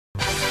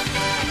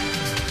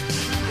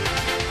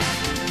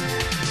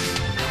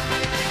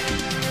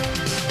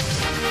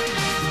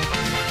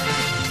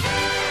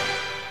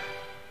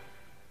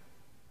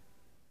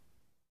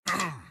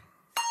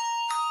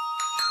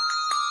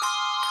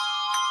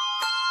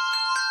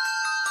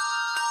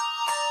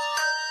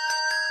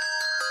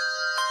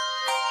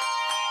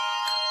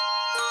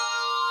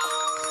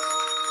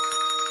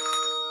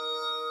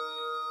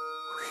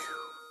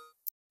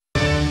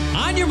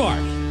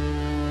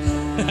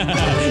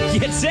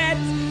Get set,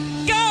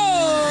 go!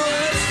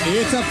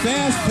 It's a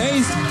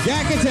fast-paced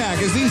gack attack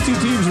as these two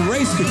teams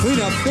race to clean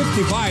up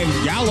 55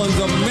 gallons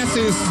of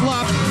messy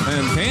slop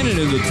and pan it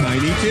into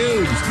tiny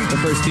tubes. The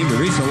first team to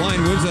reach the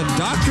line wins a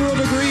doctoral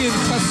degree in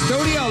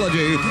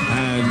custodiology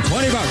and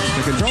 $20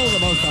 to control the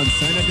most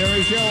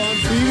unsanitary show on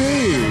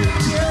TV.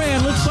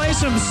 And let's play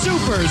some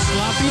Super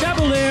Sloppy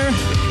Double Dare.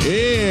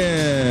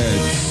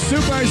 It's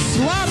Super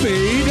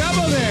Sloppy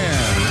Double Dare.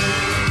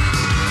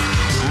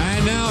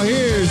 And now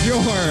here's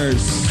your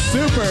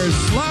super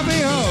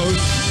sloppy host,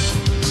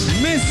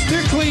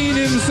 Mr. Clean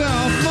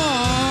himself,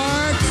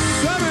 Mark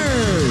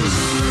Summers.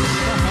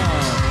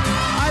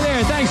 Hi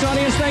there. Thanks,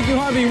 audience. Thank you,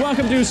 Harvey.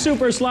 Welcome to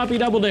Super Sloppy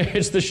Double Dare.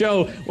 It's the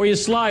show where you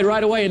slide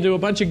right away into a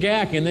bunch of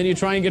gack, and then you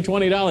try and get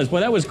 $20. Boy,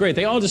 that was great.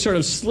 They all just sort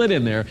of slid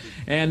in there,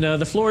 and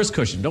the floor is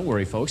cushioned. Don't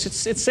worry, folks.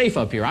 It's safe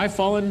up here. I've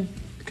fallen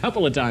a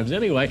couple of times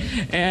anyway.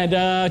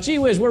 And gee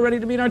whiz, we're ready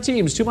to meet our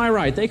teams. To my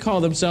right, they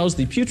call themselves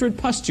the Putrid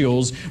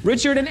Pustules,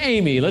 Richard and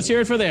Amy. Let's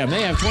hear it for them.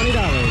 They have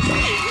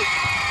 $20.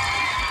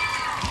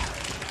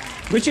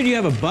 Richard, you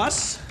have a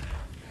bus?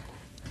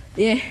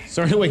 Yeah.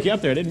 Sorry to wake you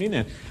up there. I didn't mean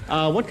that.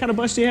 What kind of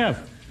bus do you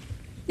have?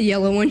 The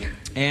yellow one.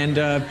 And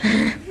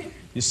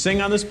you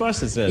sing on this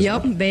bus, it says?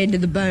 Yep, bad to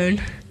the bone.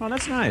 Oh,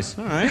 that's nice.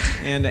 All right.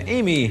 And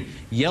Amy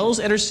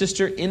yells at her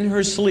sister in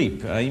her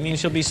sleep. You mean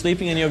she'll be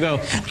sleeping and you'll go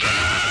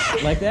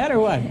like that or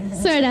what?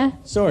 Sorta.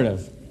 Sort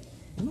of.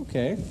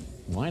 Okay.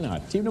 Why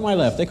not? Team to my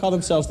left, they call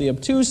themselves the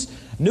Obtuse,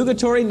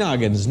 Nugatory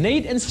Noggins.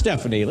 Nate and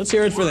Stephanie. Let's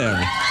hear it for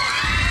them.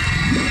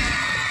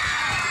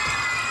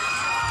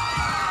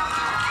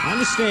 I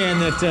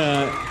understand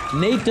that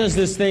Nate does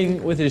this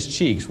thing with his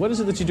cheeks. What is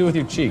it that you do with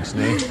your cheeks,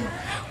 Nate?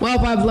 Well,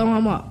 I blow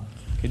them up.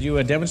 Could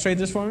you demonstrate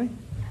this for me?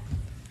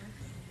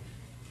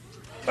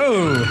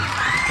 Oh,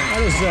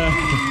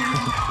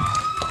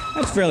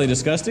 that's fairly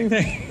disgusting.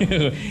 Thank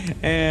you.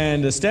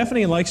 And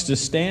Stephanie likes to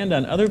stand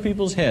on other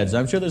people's heads.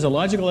 I'm sure there's a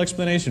logical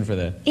explanation for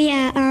that.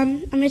 Yeah,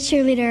 I'm a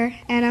cheerleader,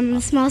 and I'm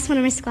the smallest one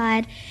in my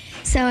squad,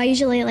 so I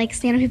usually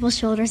stand on people's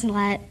shoulders a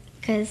lot,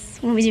 because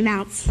when we do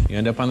mounts. You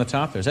end up on the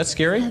top there. Is that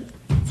scary?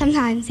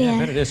 Sometimes, yeah. I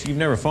bet it is. You've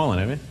never fallen,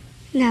 have you?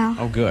 No.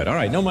 Oh, good. All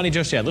right, no money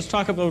just yet. Let's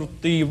talk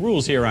about the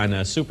rules here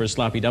on Super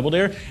Sloppy Double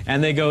Dare,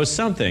 and they go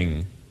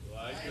something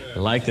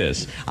like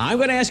this. I'm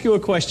going to ask you a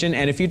question,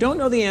 and if you don't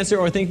know the answer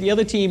or think the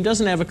other team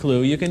doesn't have a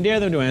clue, you can dare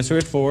them to answer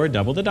it for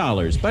double the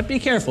dollars. But be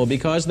careful,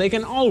 because they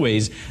can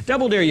always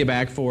double dare you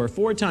back for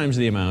 4 times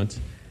the amount.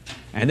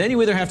 And then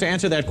you either have to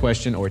answer that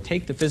question or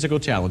take the physical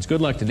challenge. Good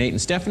luck to Nate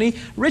and Stephanie.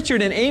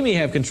 Richard and Amy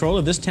have control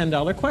of this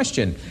 $10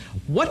 question.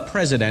 What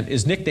president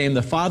is nicknamed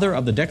the father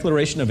of the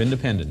Declaration of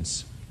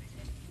Independence?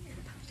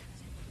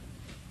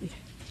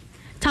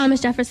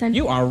 Thomas Jefferson.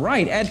 You are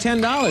right, at $10.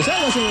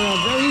 That wasn't a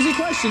very easy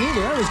question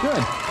either. That was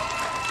good.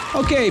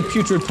 Okay,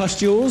 Putrid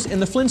Pustules. In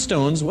the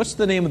Flintstones, what's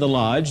the name of the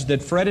lodge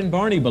that Fred and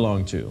Barney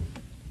belong to?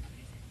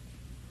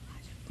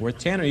 Worth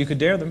 10, or you could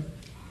dare them.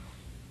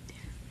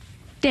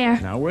 Dare.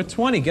 Now we're at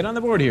 20. Get on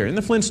the board here. In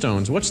the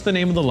Flintstones, what's the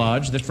name of the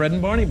lodge that Fred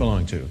and Barney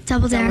belong to?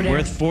 Double dare.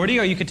 Worth 40,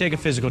 or you could take a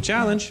physical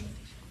challenge.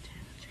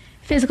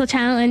 Physical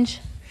challenge.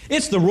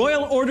 It's the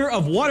Royal Order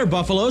of Water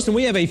Buffaloes, and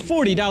we have a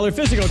 $40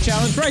 physical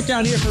challenge right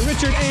down here for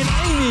Richard and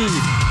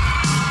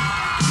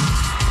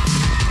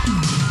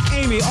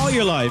Amy. Amy, all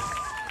your life,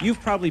 you've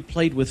probably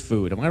played with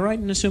food. Am I right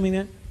in assuming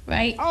that?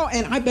 Right. Oh,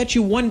 and I bet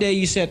you one day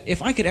you said,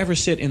 if I could ever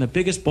sit in the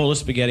biggest bowl of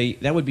spaghetti,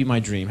 that would be my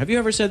dream. Have you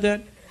ever said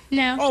that?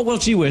 No. Oh, well,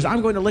 gee whiz,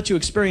 I'm going to let you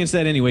experience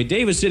that anyway.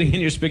 Dave is sitting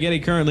in your spaghetti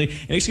currently.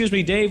 And excuse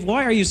me, Dave,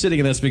 why are you sitting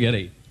in that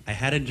spaghetti? I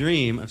had a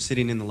dream of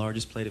sitting in the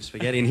largest plate of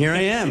spaghetti, and here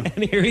I am.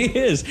 And here he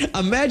is.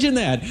 Imagine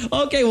that.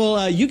 Okay,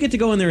 well, you get to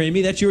go in there,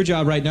 Amy. That's your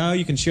job right now.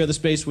 You can share the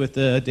space with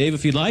Dave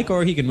if you'd like,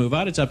 or he can move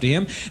out. It's up to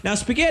him. Now,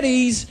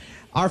 spaghettis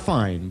are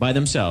fine by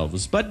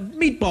themselves, but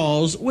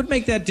meatballs would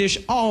make that dish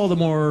all the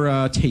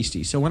more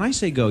tasty. So when I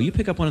say go, you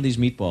pick up one of these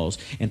meatballs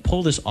and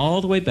pull this all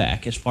the way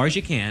back as far as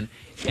you can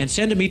and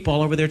send a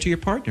meatball over there to your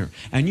partner.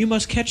 And you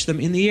must catch them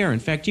in the air. In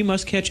fact, you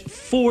must catch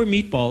 4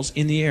 meatballs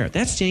in the air.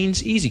 That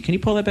seems easy. Can you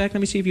pull that back? Let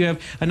me see if you have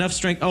enough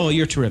strength. Oh,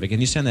 you're terrific. And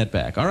you send that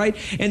back. All right?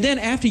 And then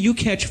after you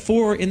catch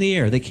 4 in the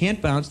air, they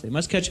can't bounce. They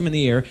must catch them in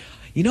the air.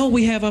 You know what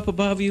we have up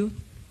above you?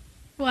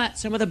 What?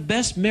 Some of the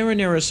best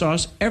marinara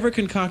sauce ever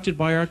concocted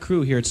by our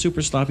crew here at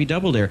Super Sloppy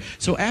Double Dare.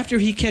 So after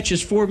he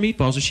catches 4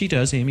 meatballs, as she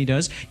does, Amy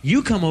does,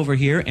 you come over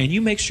here and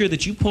you make sure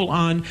that you pull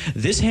on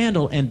this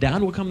handle, and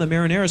down will come the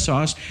marinara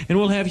sauce, and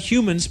we'll have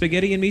human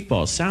spaghetti and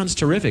meatballs. Sounds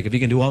terrific. If you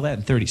can do all that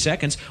in 30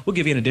 seconds, we'll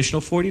give you an additional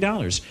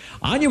 $40.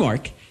 On your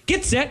mark,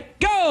 get set,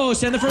 go!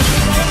 Send the first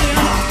meatball in there,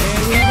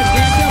 and we have it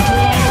ganked up. Pull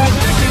all the way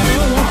back.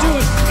 No, it won't do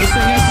it. This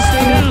thing has to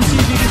stay down. See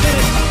if you can get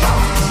it.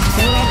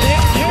 Pull it up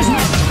there. There's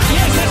one.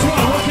 Yes, that's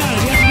wrong. What kind?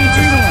 You have to do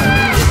 2 more.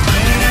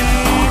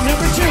 And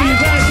number 2, you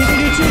got it. Can you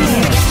do 2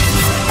 more?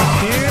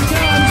 Here it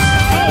comes.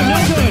 Oh, no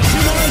good.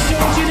 2 more is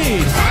still what you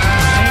need.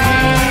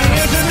 And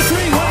there's number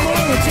 3. 1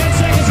 more with 10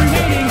 seconds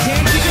remaining.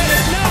 Can you get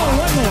it? No,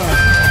 1 more.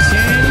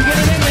 Can you get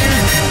it in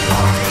there?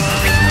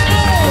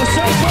 Oh,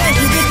 so close.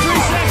 We did 3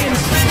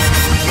 seconds.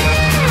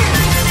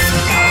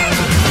 Oh,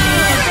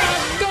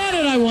 doggone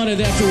it. I wanted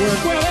that to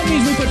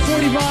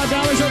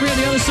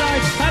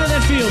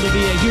feel to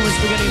be a human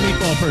spaghetti and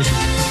meatball person?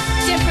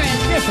 Different.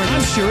 Different,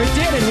 I'm sure it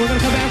did. And we're going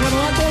to come back with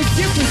a lot more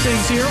different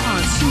things here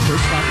on Super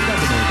Sloppy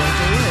Double Dare. Don't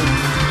go away.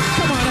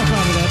 Come on up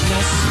out of that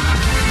mess.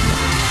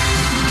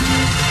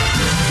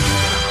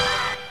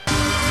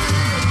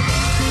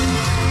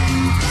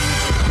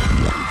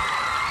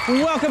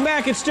 Welcome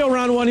back. It's still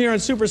round one here on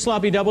Super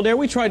Sloppy Double Dare.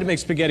 We tried to make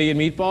spaghetti and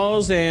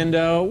meatballs and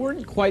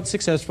weren't quite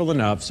successful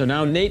enough. So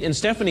now Nate and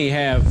Stephanie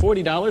have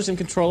 $40 in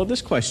control of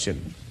this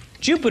question.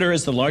 Jupiter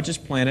is the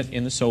largest planet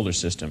in the solar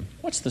system.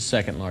 What's the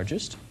second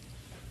largest?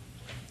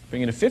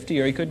 Bring it to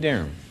 50 or you could dare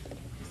him.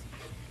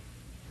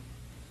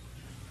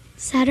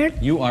 Saturn.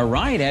 You are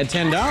right. Add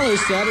 $10.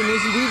 Saturn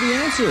is indeed the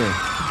answer.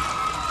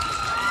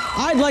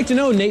 I'd like to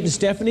know, Nate and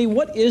Stephanie,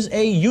 what is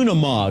a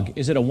Unimog?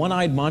 Is it a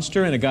one-eyed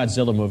monster in a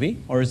Godzilla movie?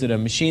 Or is it a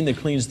machine that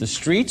cleans the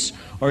streets?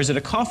 Or is it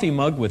a coffee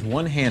mug with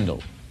one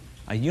handle?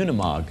 A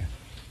Unimog.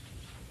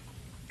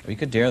 Or you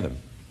could dare them.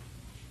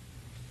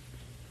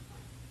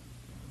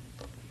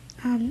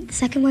 The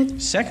second one.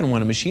 Second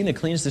one, a machine that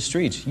cleans the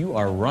streets. You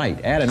are right.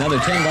 Add another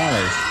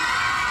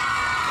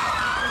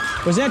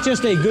 $10. Was that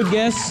just a good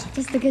guess?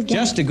 Just a good guess.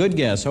 Just a good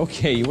guess.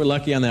 Okay, you were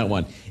lucky on that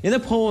one. In the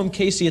poem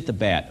Casey at the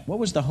Bat, what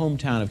was the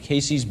hometown of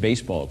Casey's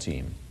baseball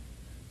team?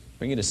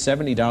 Bring it to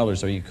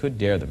 $70 or you could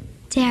dare them.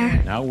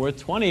 Dare. Now worth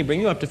 20,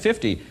 bring you up to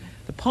 50.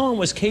 The poem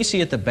was Casey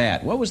at the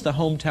Bat. What was the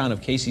hometown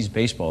of Casey's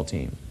baseball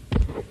team?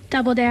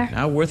 Double dare.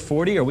 Now worth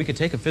 40 or we could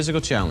take a physical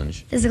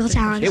challenge. Physical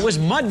challenge. It was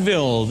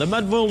Mudville, the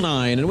Mudville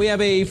 9, and we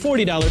have a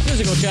 $40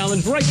 physical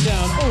challenge right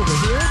down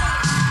over here.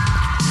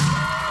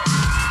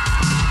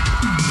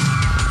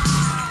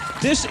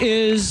 This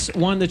is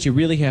one that you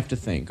really have to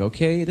think,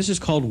 okay? This is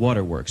called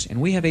Waterworks,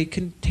 and we have a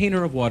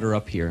container of water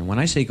up here. And when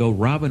I say go,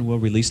 Robin will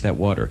release that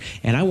water.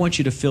 And I want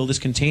you to fill this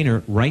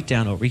container right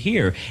down over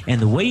here. And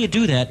the way you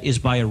do that is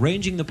by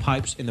arranging the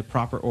pipes in the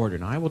proper order.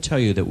 Now, I will tell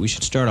you that we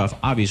should start off,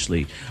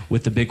 obviously,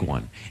 with the big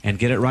one. And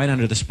get it right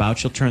under the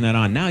spout. You'll turn that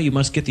on. Now you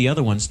must get the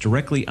other ones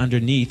directly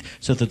underneath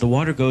so that the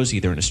water goes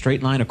either in a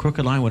straight line, a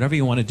crooked line, whatever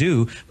you want to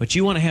do. But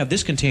you want to have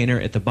this container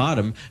at the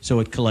bottom so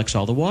it collects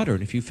all the water.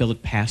 And if you fill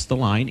it past the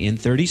line in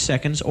 30 seconds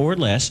or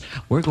less,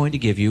 we're going to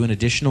give you an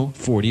additional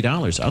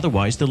 $40.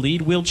 Otherwise, the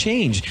lead will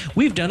change.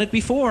 We've done it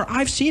before.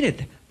 I've seen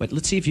it. But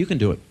let's see if you can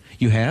do it.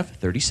 You have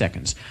 30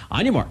 seconds.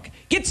 On your mark,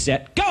 get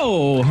set,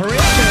 go! Hurry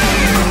up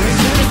there.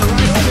 Arrange that in the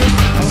right order.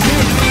 Okay,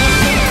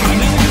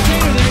 another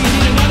container there. You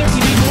need another.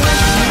 You need more.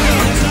 No,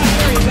 that's not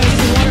fair. You've got to get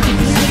the water completely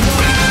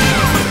going. That way. That's right. There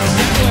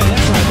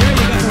you got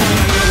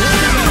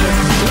the right idea.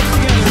 Work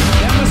together.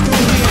 That must go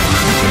in the end. There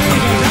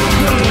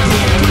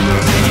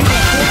you go.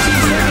 Now put it at the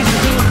end. And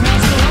you've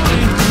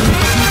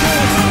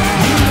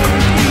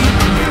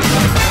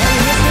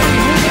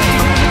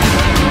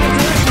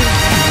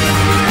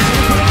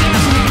got 14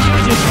 seconds until it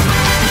passes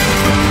the line.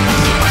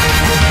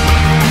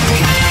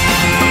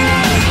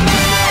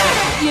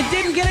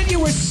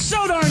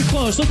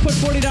 Let's put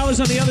 $40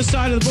 on the other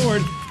side of the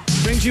board.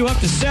 Brings you up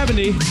to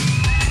 70.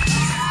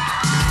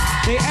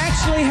 They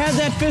actually had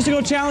that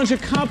physical challenge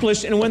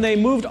accomplished, and when they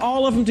moved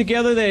all of them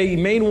together, the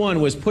main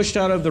one was pushed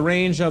out of the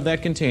range of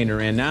that container.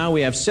 And now we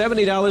have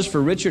 $70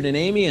 for Richard and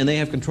Amy, and they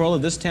have control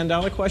of this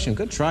 $10 question.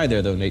 Good try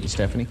there, though, Nate and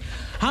Stephanie.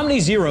 How many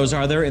zeros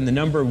are there in the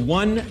number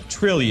 1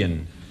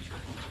 trillion?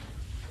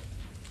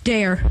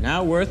 Dare.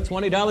 Now worth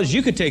 $20.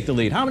 You could take the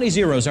lead. How many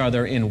zeros are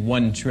there in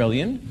 1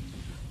 trillion?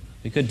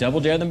 You could double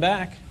dare them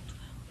back.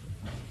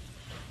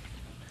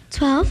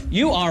 12.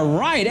 You are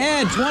right.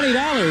 Add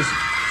 $20.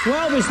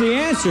 12 is the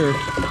answer.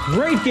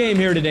 Great game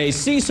here today.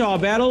 Seesaw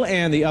battle,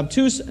 and the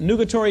Obtuse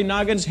Nugatory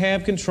Noggins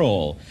have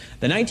control.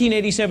 The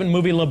 1987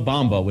 movie La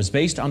Bamba was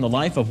based on the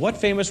life of what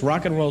famous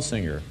rock and roll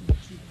singer?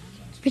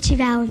 Richie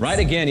Valens. Right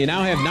again. You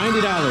now have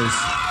 $90.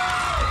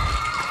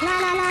 La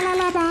la la la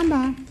la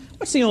bamba.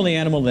 What's the only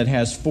animal that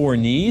has 4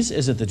 knees?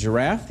 Is it the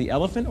giraffe, the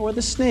elephant, or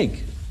the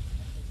snake?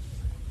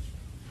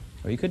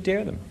 Or you could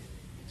dare them.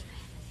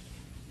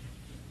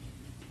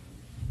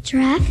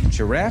 Giraffe.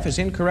 Giraffe is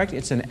incorrect.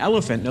 It's an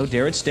elephant. No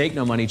dare at stake,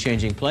 no money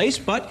changing place,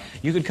 but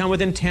you could come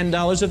within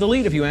 $10 of the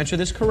lead if you answer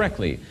this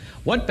correctly.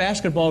 What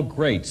basketball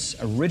great's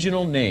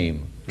original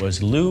name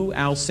was Lou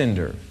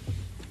Alcindor?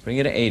 Bring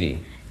it to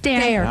 80.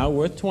 Dare. Now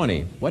worth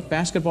 20. What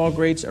basketball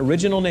great's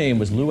original name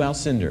was Lou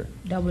Alcindor?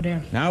 Double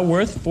dare. Now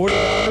worth $40.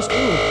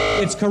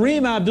 Ooh, it's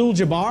Kareem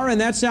Abdul-Jabbar, and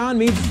that sound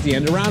means the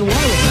end of round 1 with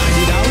 $90. We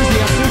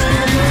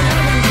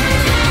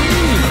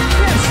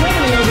have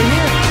 70 over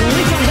here. When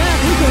we come back,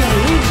 we could have a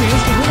lead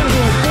chance because we're going to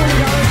do a $40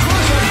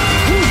 toss-up.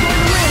 Who's going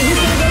to win? Who's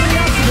going to go to the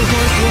obstacle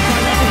course? We'll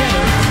find out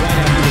together right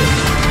after this.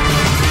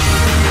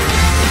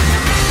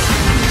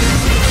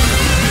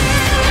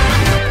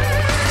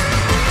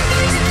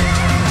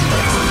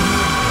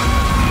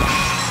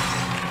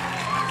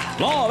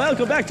 Hello,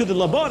 welcome back to the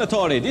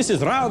laboratory. This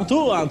is round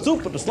 2 on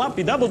Super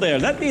Sloppy Double Dare.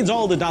 That means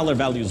all the dollar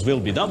values will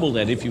be doubled,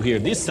 and if you hear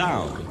this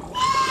sound.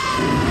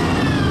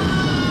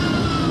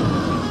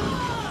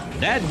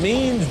 That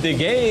means the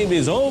game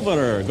is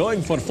over.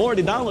 Going for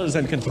 $40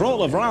 and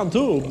control of round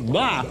 2.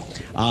 Bah.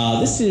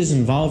 This is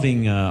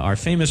involving our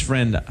famous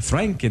friend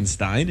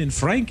Frankenstein, and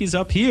Frank is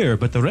up here,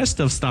 but the rest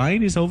of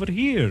Stein is over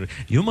here.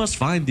 You must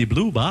find the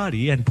blue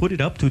body and put it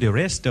up to the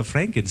rest of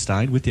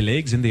Frankenstein with the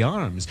legs and the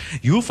arms.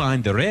 You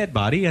find the red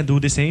body and do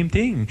the same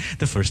thing.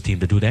 The first team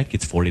to do that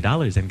gets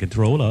 $40 and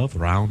control of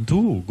round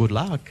 2. Good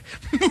luck.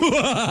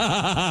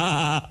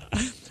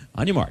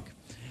 On your mark.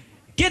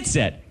 Get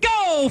set. Go!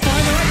 Find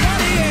the right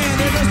body, and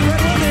there goes the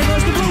red one, there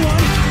goes the blue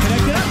one.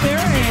 Connect it up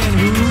there, and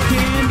who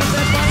can get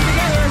that body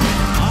together?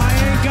 I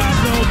ain't got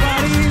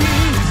nobody,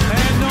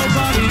 and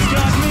nobody's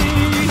got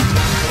me.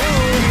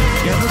 Oh,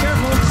 careful,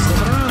 careful.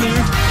 Slipping around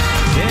there.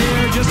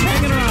 They're just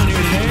hanging around here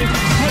today.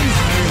 Hey,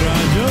 hanging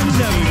around, Joe. Just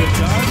having a good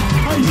time.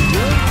 How you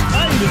doing?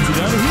 How you doing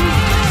today?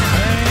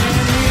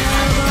 And we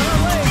have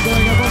a leg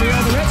going up over here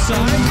on the red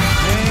side,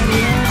 and we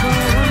have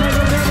one leg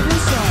over there on the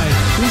blue side.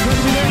 Who's going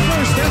to be there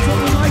first? That's what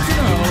we'd like to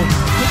know.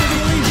 Look at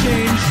the lead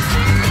change.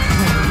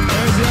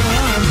 There's the other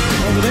arm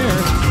over there.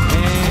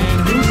 And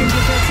who can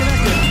get that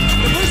connected?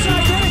 The blue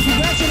side did it.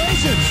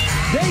 Congratulations.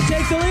 They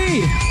take the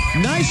lead.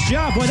 Nice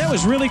job. Boy, that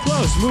was really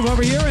close. Move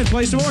over here and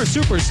play some more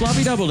super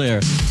sloppy double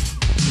dare.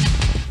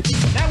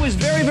 That was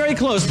very, very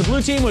close. The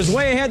blue team was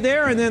way ahead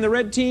there, and then the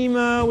red team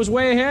was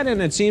way ahead,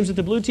 and it seems that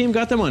the blue team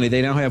got the money.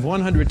 They now have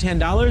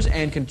 $110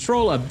 and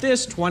control of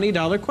this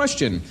 $20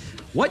 question.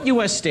 What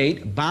U.S.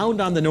 state, bound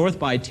on the north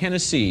by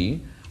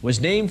Tennessee, was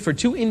named for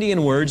 2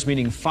 Indian words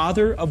meaning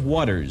father of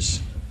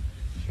waters?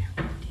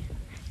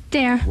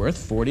 Dare. Worth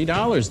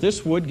 $40.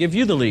 This would give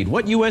you the lead.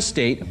 What U.S.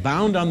 state,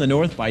 bound on the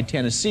north by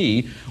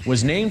Tennessee,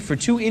 was named for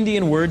 2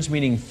 Indian words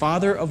meaning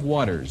father of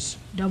waters?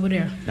 Double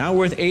dare. Now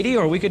worth 80,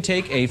 or we could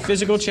take a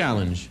physical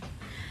challenge.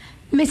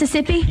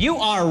 Mississippi. You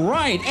are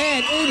right,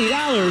 at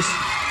 $80.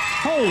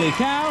 Holy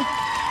cow.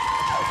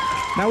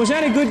 Now, was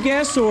that a good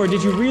guess, or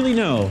did you really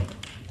know?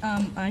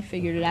 I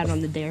figured it out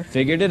on the dare.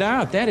 Figured it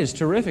out. That is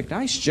terrific.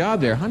 Nice job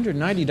there.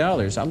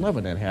 $190. I love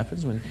when that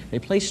happens, when they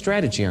play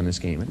strategy on this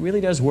game. It really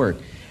does work.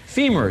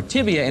 Femur,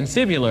 tibia, and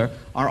fibula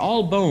are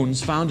all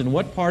bones found in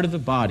what part of the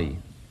body?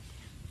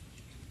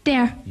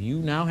 Dare. You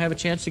now have a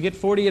chance to get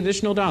 $40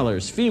 additional.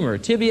 Femur,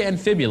 tibia, and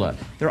fibula.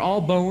 They're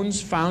all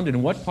bones found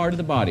in what part of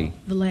the body?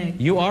 The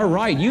leg. You are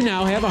right. You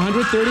now have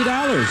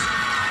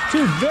 $130.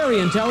 2 very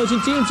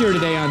intelligent teams here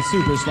today on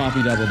Super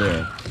Sloppy Double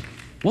Dare.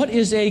 What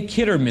is a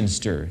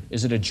Kidderminster?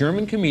 Is it a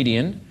German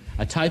comedian,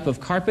 a type of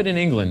carpet in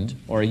England,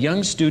 or a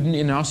young student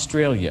in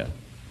Australia?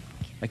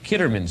 A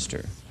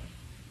Kidderminster.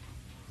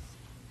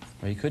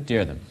 Or you could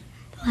dare them.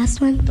 The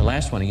last one. The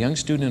last one, a young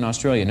student in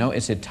Australia. No,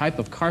 it's a type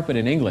of carpet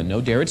in England. No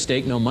dare at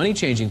stake, no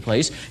money-changing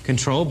place.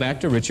 Control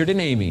back to Richard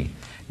and Amy.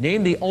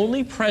 Name the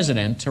only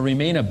president to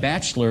remain a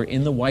bachelor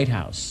in the White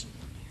House.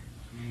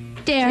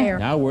 Dare.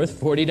 Now worth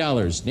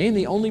 $40. Name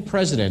the only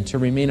president to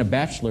remain a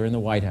bachelor in the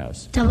White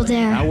House. Double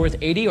dare. Now worth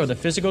 80, or the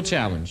physical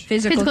challenge.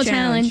 Physical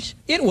challenge.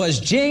 It was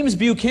James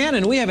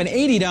Buchanan. We have an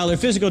 $80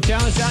 physical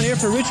challenge down here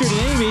for Richard and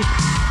Amy.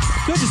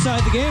 Could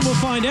decide the game. We'll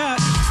find out.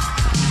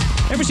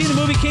 Ever seen the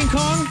movie King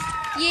Kong?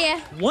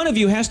 Yeah. One of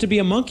you has to be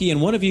a monkey, and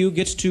one of you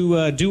gets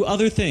to do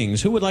other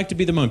things. Who would like to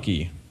be the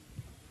monkey?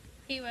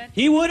 He would.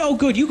 He would? Oh,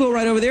 good. You go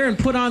right over there and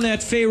put on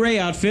that Fay Ray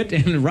outfit.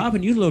 And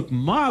Robin, you look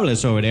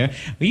marvelous over there.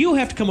 You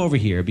have to come over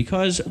here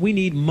because we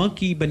need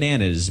monkey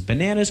bananas.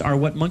 Bananas are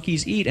what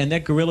monkeys eat, and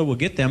that gorilla will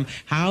get them.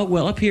 How?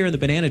 Well, up here in the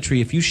banana tree,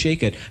 if you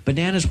shake it,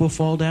 bananas will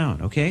fall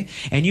down, okay?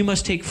 And you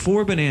must take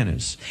 4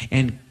 bananas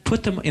and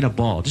put them in a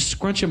ball. Just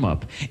scrunch them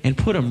up and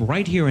put them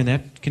right here in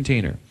that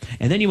container.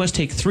 And then you must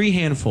take 3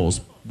 handfuls.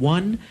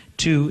 1,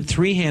 2,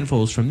 3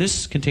 handfuls from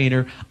this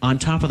container on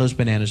top of those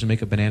bananas and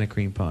make a banana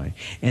cream pie.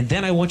 And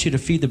then I want you to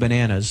feed the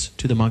bananas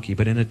to the monkey,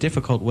 but in a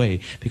difficult way,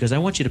 because I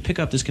want you to pick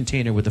up this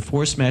container with the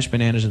 4 smashed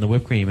bananas and the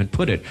whipped cream and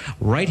put it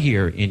right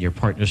here in your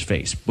partner's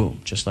face.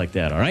 Boom, just like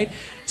that, all right?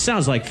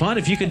 Sounds like fun.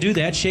 If you can do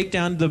that, shake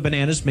down the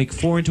bananas, make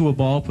 4 into a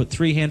ball, put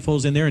 3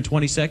 handfuls in there in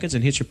 20 seconds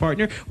and hit your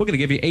partner. We're going to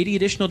give you $80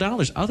 additional.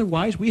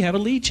 Otherwise, we have a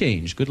lead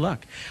change. Good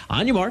luck.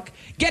 On your mark,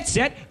 get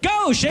set,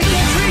 go! Shake that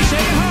tree,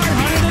 shake it hard,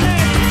 harder than that.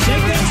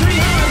 Shake that tree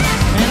hard.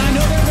 And I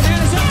know there are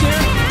bananas up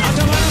there. How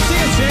come I don't see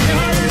them? Shake it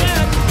harder than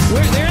that.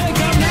 There they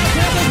come now.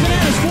 Grab those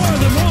bananas. 4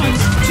 of them. 1,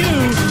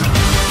 2,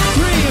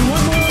 3, and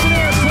 1 more over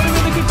there. Put them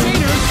in the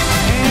container.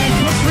 And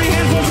put 3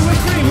 handfuls of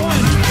whipped cream. 1,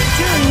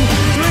 2,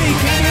 3.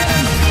 Can you hit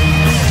them?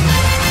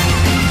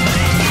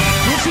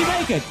 Did she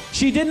make it?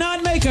 She did not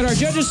make it. Our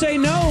judges say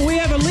no. We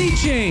have a lead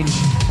change.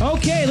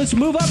 Okay, let's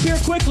move up here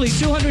quickly.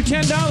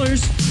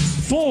 $210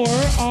 for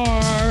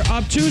our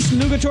Obtuse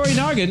Nugatory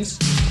Noggins.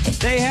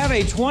 They have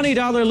a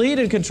 $20 lead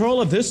in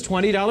control of this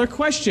 $20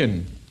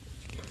 question.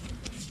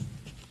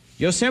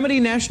 Yosemite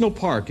National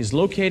Park is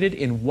located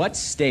in what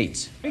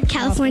state?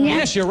 California.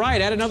 Yes, you're right.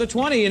 Add another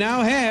 20. You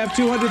now have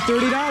 $230.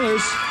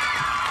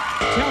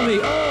 Tell me,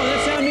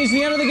 that sound means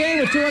the end of the game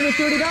with $230.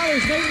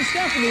 Nate and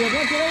Stephanie have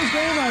won today's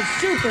game of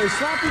Super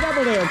Sloppy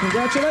Double Dare.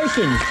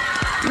 Congratulations.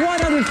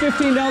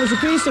 $115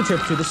 apiece, a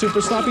trip to the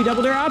Super Sloppy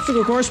Double Dare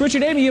Obstacle Course.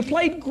 Richard, Amy, you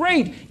played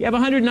great. You have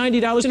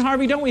 $190. And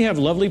Harvey, don't we have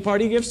lovely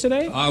party gifts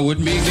today?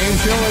 Wouldn't be a game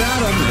show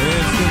without them.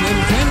 It's the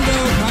Nintendo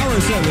Power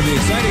Set with the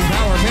exciting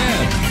Power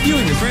Pad. You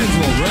and your friends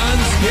will run,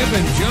 skip,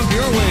 and jump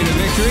your way to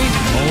victory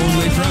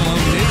only from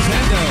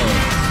Nintendo.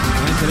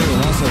 And today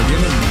we'll also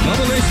give them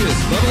Bubblicious.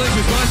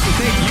 Bubblicious wants to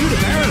take you to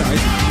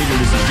paradise.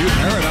 Introduces new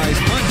Paradise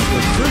Punch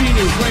with fruity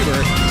new flavor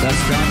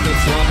that's got the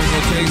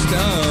tropical taste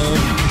of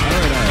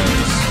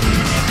paradise.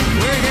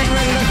 We're getting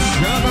ready to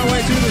jump our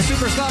way through the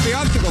Super Sloppy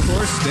Obstacle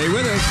Course. Stay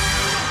with us.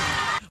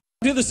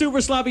 To the Super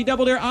Sloppy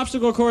Double Dare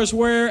Obstacle Course,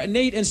 where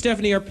Nate and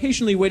Stephanie are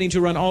patiently waiting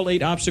to run all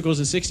 8 obstacles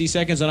in 60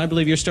 seconds, and I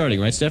believe you're starting,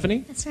 right,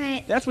 Stephanie? That's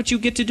right. That's what you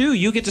get to do.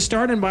 You get to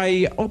start, and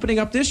by opening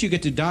up this, you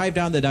get to dive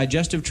down the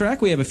digestive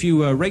track. We have a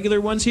few regular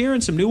ones here,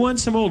 and some new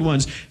ones, some old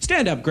ones.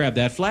 Stand up, grab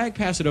that flag,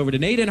 pass it over to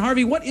Nate. And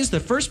Harvey, what is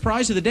the first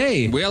prize of the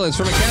day? Well, it's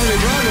from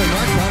Academy Broadway.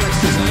 Mark products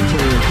designed for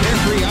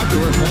carefree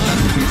outdoor fun.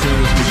 Feature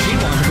this machine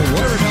washable,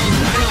 water-repellent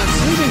nylon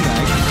sleeping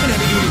bag and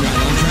heavy-duty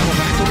nylon travel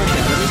bag from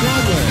Academy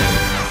Broadway.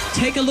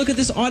 Take a look at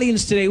this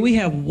audience today. We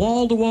have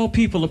wall-to-wall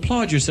people.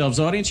 Applaud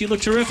yourselves, audience. You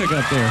look terrific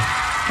up there.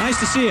 Nice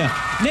to see you.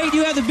 Nate,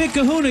 you have the big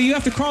kahuna. You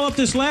have to crawl up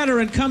this ladder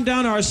and come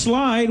down our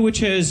slide, which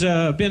has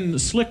been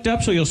slicked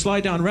up, so you'll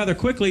slide down rather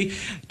quickly.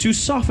 To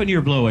soften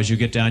your blow as you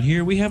get down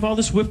here, we have all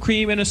this whipped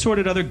cream and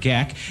assorted other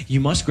gack.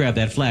 You must grab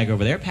that flag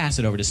over there, pass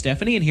it over to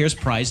Stephanie, and here's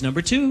prize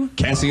number 2.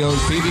 Casio's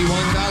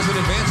PB1000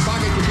 Advanced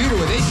Pocket Computer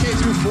with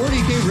 8K through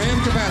 40K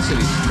RAM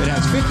capacity. It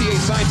has 58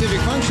 scientific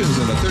functions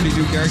and a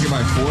 32-character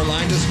by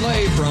 4-line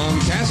display from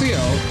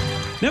Casio.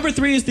 Number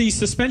 3 is the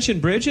suspension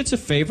bridge. It's a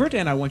favorite,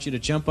 and I want you to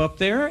jump up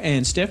there.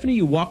 And Stephanie,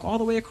 you walk all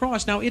the way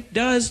across. Now, it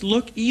does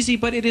look easy,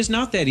 but it is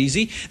not that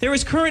easy. There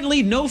is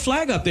currently no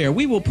flag up there.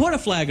 We will put a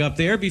flag up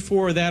there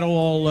before that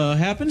all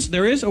happens.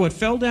 There is. Oh, it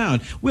fell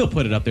down. We'll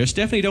put it up there.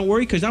 Stephanie, don't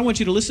worry, because I want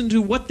you to listen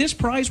to what this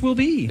prize will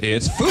be.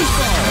 It's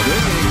foosball.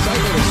 Bring the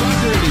excitement of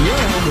soccer into your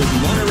home with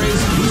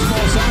Monterey's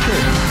Foosball Soccer.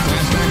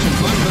 Fast action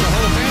fun for the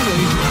whole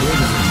family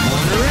with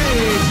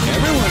Monterey.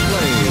 Everyone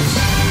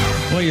plays.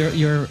 Well,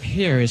 your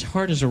hair is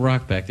hard as a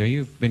rock back there.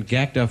 You've been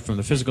gacked up from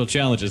the physical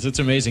challenges. It's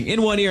amazing.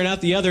 In one ear and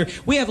out the other.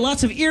 We have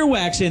lots of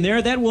earwax in there.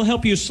 That will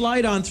help you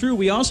slide on through.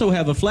 We also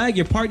have a flag.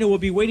 Your partner will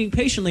be waiting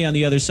patiently on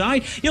the other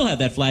side. You'll have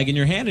that flag in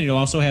your hand, and you'll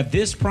also have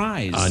this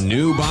prize. A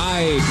new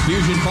bike.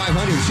 Fusion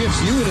 500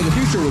 shifts you into the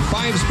future with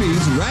 5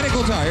 speeds,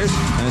 radical tires,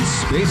 and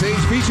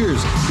space-age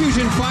features.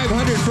 Fusion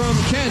 500 from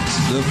Kent.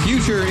 The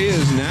future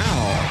is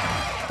now.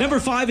 Number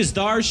 5 is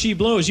Thars She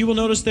Blows. You will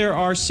notice there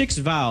are 6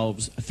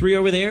 valves, 3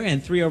 over there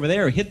and 3 over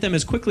there. Hit them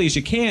as quickly as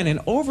you can, and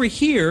over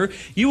here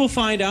you will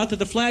find out that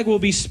the flag will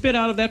be spit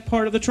out of that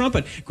part of the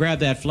trumpet. Grab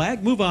that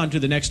flag, move on to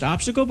the next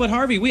obstacle. But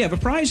Harvey, we have a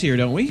prize here,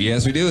 don't we?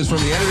 Yes, we do. It's from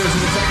the editors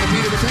of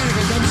Encyclopedia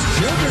Britannica. Comes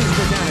Children's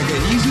Britannica.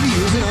 Easy to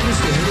use and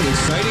understand with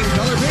exciting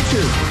color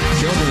pictures.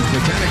 Children's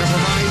Britannica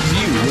provides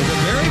you with the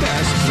very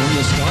best from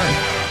the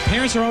start.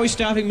 Parents are always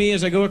stopping me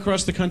as I go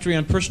across the country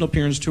on personal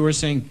appearance tours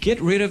saying,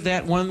 get rid of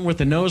that one with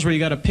the nose where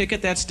you got to pick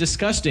it. That's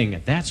disgusting.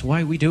 That's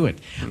why we do it.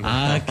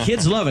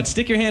 Kids love it.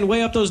 Stick your hand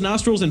way up those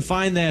nostrils and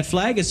find that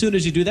flag. As soon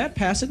as you do that,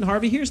 pass it. And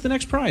Harvey, here's the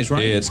next prize,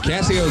 right? It's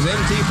Casio's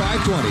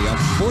MT520, a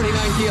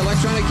 49-key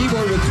electronic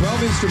keyboard with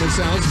 12 instrument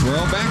sounds,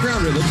 12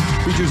 background rhythms,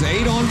 features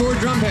 8 onboard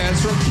drum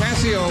pads from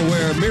Casio,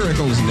 where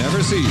miracles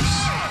never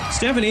cease.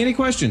 Stephanie, any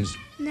questions?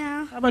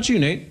 No. How about you,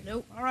 Nate?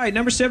 Nope. All right,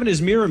 number 7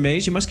 is Mirror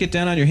Maze. You must get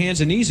down on your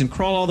hands and knees and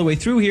crawl all the way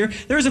through here.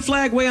 There's a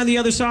flag way on the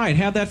other side.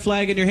 Have that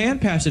flag in your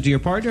hand, pass it to your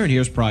partner, and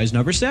here's prize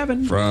number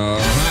 7. From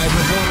High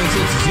Performance,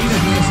 it's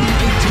Zenith's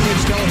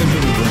 19-inch television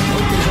with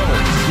remote control.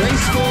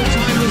 Graceful,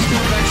 timeless,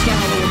 compact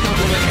style that will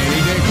complement any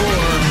decor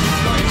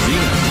by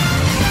Zenith.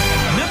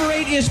 Number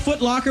 8 is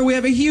Foot Locker. We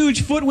have a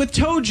huge foot with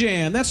toe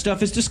jam. That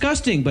stuff is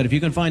disgusting, but if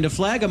you can find a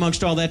flag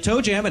amongst all that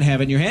toe jam and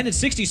have it in your hand in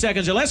 60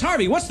 seconds or less,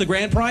 Harvey, what's the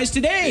grand prize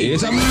today?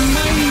 It's a mighty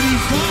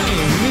fine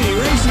mini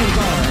racing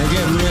car.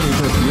 Get ready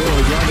for pure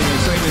driving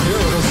excitement,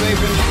 durable,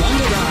 safe, and fun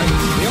to drive.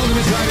 The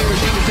ultimate driving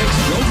machine that takes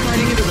go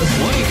fighting into the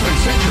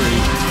 21st century.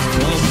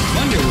 From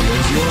Thunder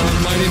Wheels, your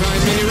mighty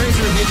fine mini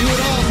racer. You do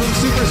it all from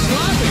Super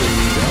Sloppy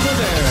Double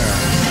Dare.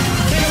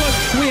 Take a look.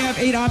 We have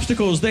 8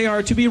 obstacles. They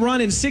are to be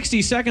run in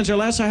 60 seconds or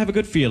less. I have a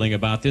good feeling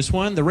about this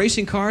one. The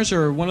racing cars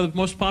are one of the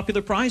most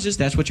popular prizes.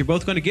 That's what you're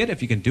both going to get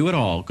if you can do it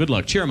all. Good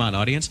luck. Cheer 'em on,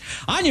 audience.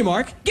 On your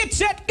mark, get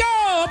set, go!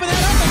 Open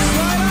that up and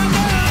slide on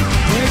down.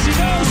 There she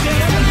goes.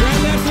 Stand up and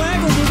grab that flag.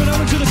 We're moving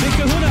over to the big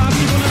kahuna,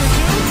 obstacle number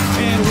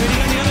 2. And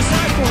waiting on the other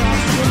side for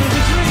obstacle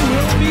number 3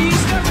 will be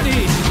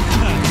Stephanie.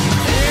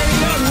 There you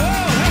go.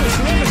 Whoa, that was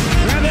terrific.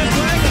 Grab that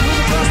flag and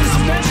move across the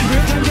suspension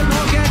bridge. I'm getting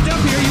all gacked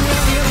up here. You went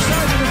on the other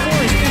side. Number 4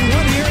 is in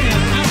one ear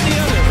and out the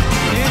other.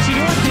 Can she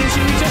do it? Can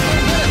she reach up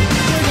and get it?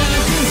 We're down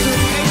to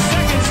 8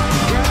 seconds.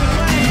 Grab the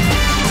flag.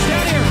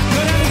 Stand here.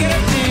 Go down and get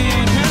it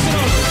and pass it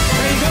over.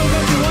 There you go. Go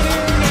to one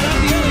ear and out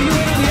the other. You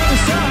went on the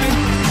other side.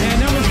 And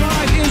number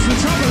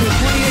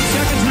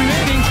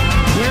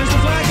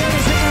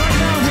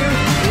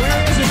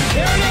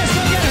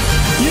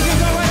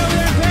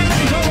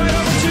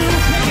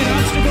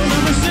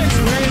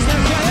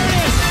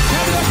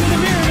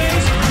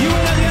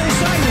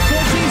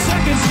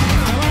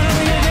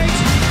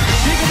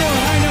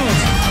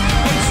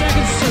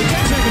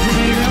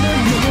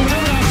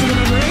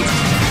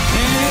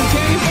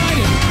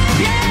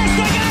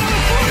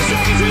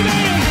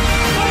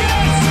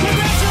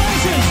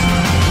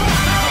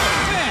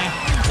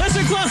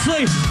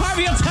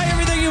Harvey, I'll tell you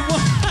everything you've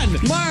won.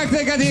 Mark,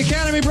 they got the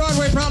Academy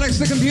Broadway products,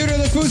 the computer,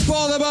 the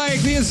foosball, the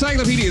bike, the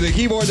encyclopedia, the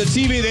keyboard, the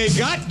TV. They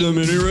got the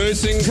mini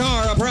racing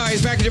car, a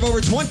prize package of over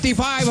 $2,500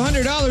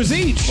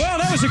 each. Well,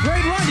 that was a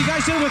great run. You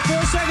guys did it with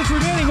 4 seconds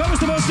remaining. What was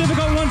the most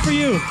difficult one for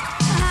you?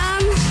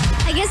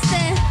 I guess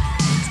the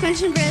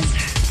suspension bridge.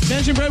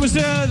 Suspension bread was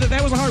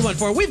that was a hard one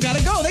for her. We've got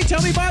to go. They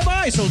tell me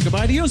bye-bye. So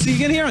goodbye to you. See you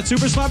again here on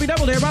Super Sloppy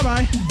Double Dare.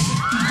 Bye-bye.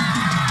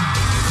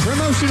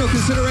 Promotional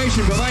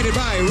consideration provided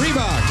by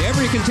Reebok.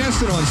 Every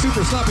contestant on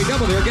Super Sloppy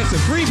Double Dare gets a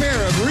free pair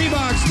of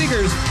Reebok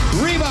sneakers.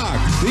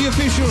 Reebok, the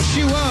official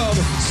shoe of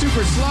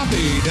Super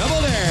Sloppy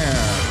Double Dare.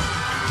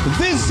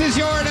 This is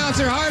your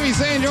announcer, Harvey,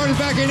 saying Jordan's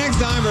back here next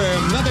time for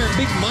another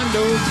Big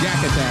Mondo Jack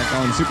Attack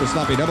on Super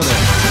Sloppy Double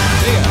Dare.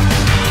 See ya.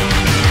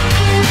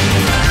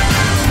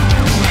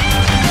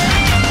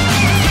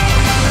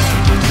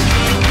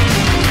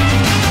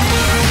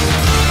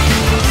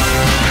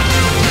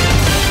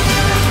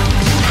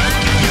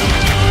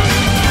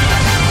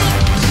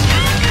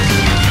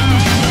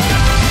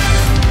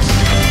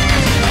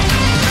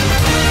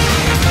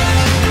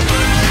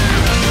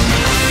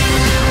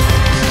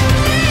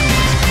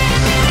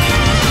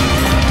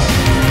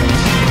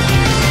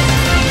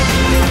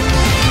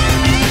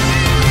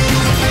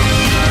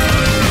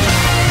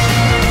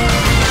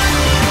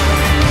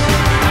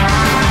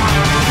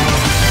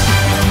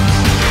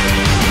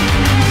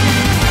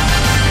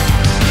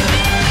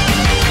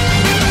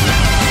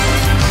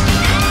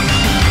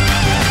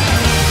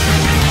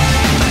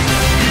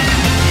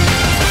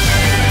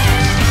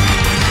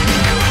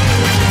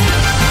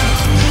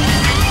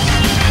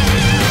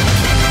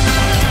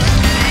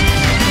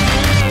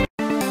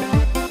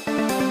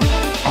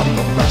 I'm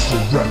the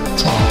master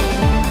reptile.